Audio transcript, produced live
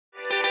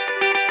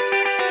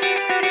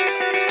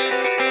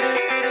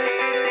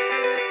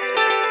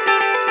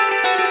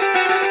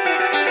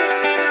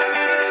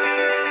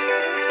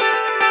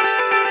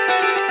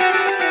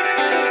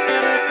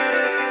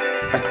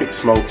quit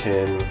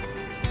smoking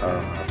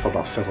for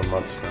about 7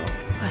 months now.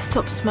 I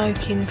stopped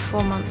smoking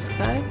 4 months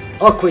ago.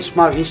 I quit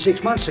smoking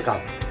 6 months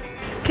ago.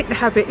 Kick the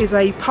Habit is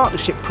a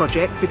partnership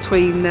project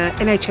between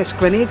NHS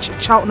Greenwich,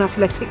 Charlton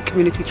Athletic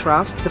Community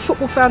Trust, the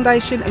Football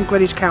Foundation and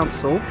Greenwich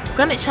Council.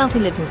 Greenwich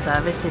Healthy Living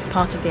Service is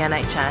part of the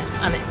NHS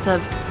and it's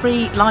a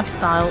free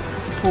lifestyle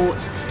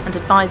support and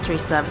advisory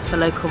service for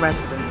local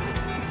residents.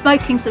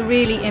 Smoking's a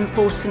really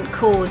important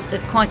cause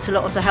of quite a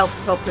lot of the health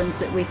problems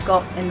that we've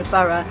got in the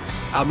borough.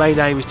 Our main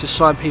aim is to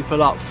sign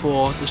people up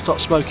for the Stop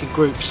Smoking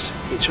groups,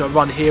 which are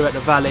run here at the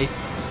Valley,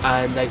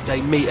 and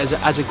they meet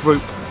as a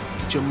group,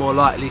 which are more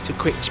likely to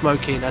quit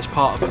smoking as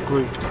part of a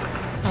group.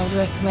 I would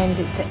recommend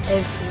it to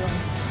everyone,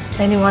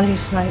 anyone who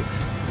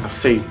smokes. I've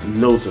saved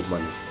loads of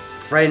money.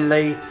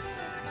 Friendly,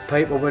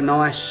 people were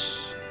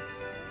nice,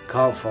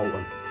 can't fault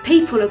them.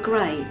 People are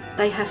great,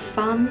 they have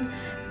fun,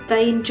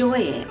 they enjoy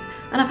it.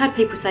 And I've had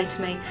people say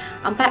to me,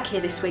 I'm back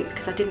here this week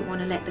because I didn't want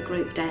to let the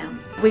group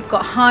down. We've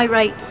got high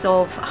rates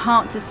of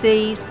heart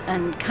disease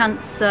and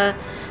cancer,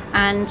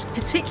 and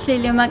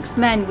particularly amongst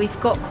men we've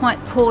got quite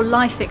poor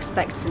life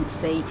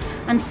expectancy,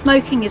 and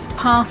smoking is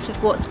part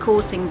of what's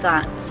causing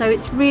that. So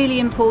it's really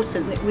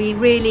important that we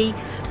really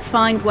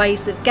find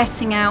ways of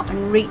getting out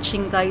and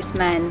reaching those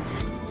men.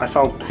 I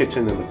found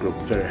quitting in the group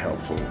very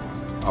helpful.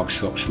 I've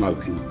stopped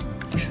smoking,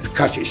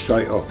 cut it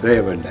straight off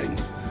there and then.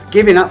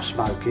 Giving up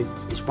smoking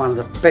is one of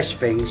the best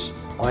things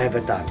I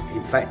ever done.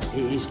 In fact,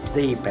 it is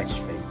the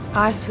best thing.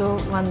 I feel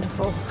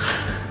wonderful.